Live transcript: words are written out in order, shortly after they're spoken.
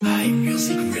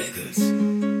Music Records.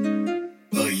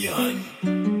 Oh, Yon.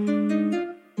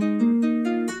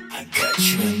 I got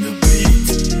you on the beat.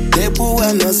 They pour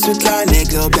no sweet like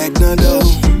nigga back no door.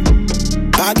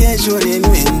 Package you in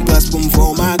win, pass boom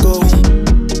for my go.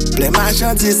 Play my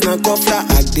chances, no coffre,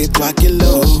 act it 3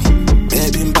 kilos.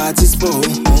 Baby m'parti sport,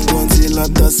 on continue la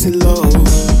danse low.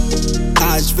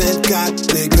 H24,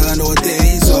 nigga no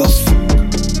days off.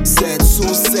 7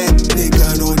 sur 7,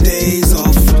 nigga no days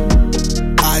off.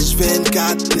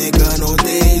 H24, nigga no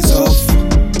days off.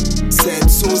 7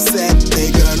 sur 7,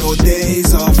 nigga no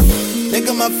days off.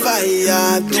 Nigga my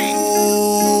fire,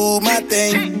 do my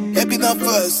thing. Happy the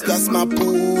first class, my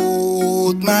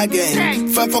put my game.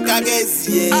 Femme faut qu'à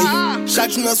gazier.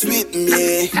 Chaque jour no sweet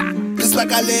me. Plus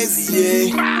like a lazy,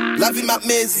 yeah. La vie m'a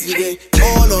mesuré.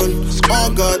 Hold on, oh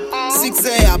God. 6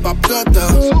 a pas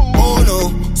printemps. Oh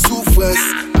no, souffrance.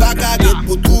 Pas qu'à get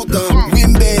pour tout temps.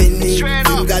 Wim béni.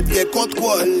 Film got get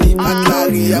control. Pas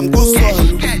clari, I'm go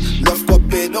sol. Love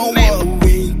copé, don't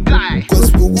worry.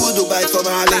 Cause pour good ou buy for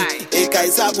my et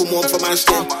Kaisa pour moi for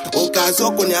m'acheter. Au cas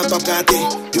où qu'on y a pas gâté.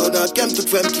 Yo dans kem toute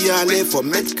femme qui allait faut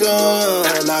mettre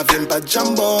quand. La vie pas de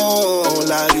jambon.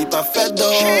 La vie pas fait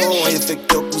d'or.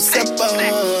 Effecteur pour c'est pas.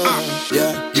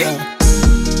 Yeah, yeah.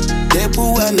 They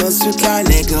pour no sweet like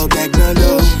nigga back no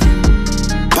door.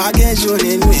 Package you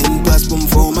in win, pass boom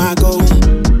for my go.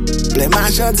 Play my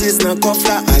chances, no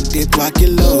coffre, act it 3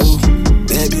 kilos.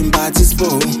 Baby m'parti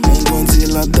sport, on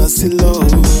continue la danse low.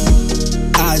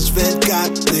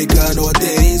 H24, nigga no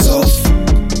days off.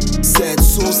 7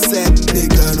 sur 7,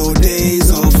 nigga no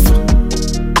days off.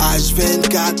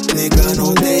 H24, nigga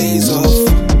no days off.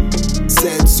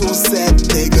 7 sur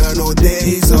 7, nigga no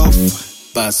days off.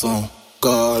 Passons,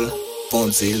 call,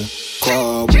 font-il,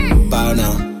 cob,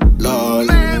 banana, lol.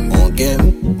 On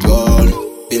game, goal,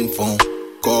 pin fond,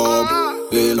 cob,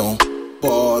 velon,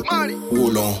 pot,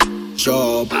 roulon,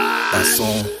 job,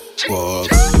 passons, cob.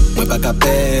 Moi pas qu'à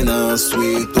peine un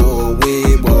sweet, oh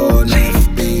oui, bon,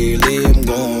 FP,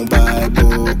 gon by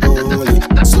boboli.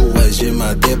 So j'ai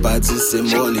ma départie, c'est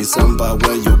molly, samba,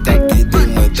 ouais, yo kakide,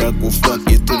 moi t'as qu'au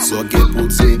fuck et tout ça, qu'est pour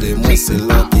dire de moi c'est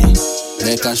lucky.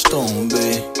 Les caches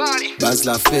tombées, base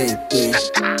la fête,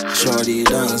 shorty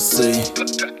danser,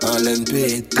 en l'aine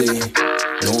pété,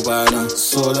 nous ballons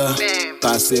sola,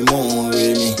 passer mon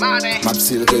Rémi, ma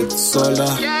petite rep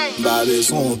sola, balle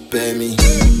son permis.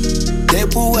 They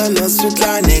pour no sweet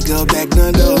like nigga back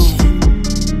no door.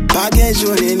 Package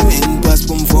you in win, pass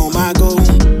boom for my go.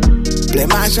 Play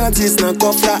my chances, no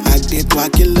coffre, act it 3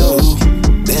 kilos.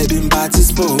 Baby m'parti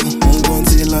sport, on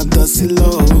continue la danse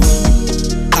low.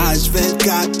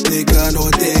 H24, nigga no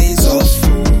days off.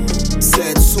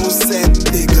 7 sur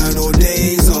 7, nigga no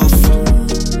days off.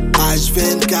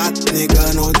 H24,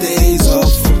 nigga no days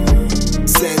off.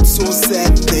 7 sur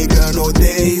 7, nigga no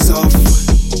days off.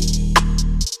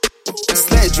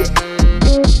 SLEY DRE,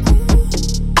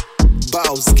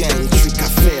 Bows Gang.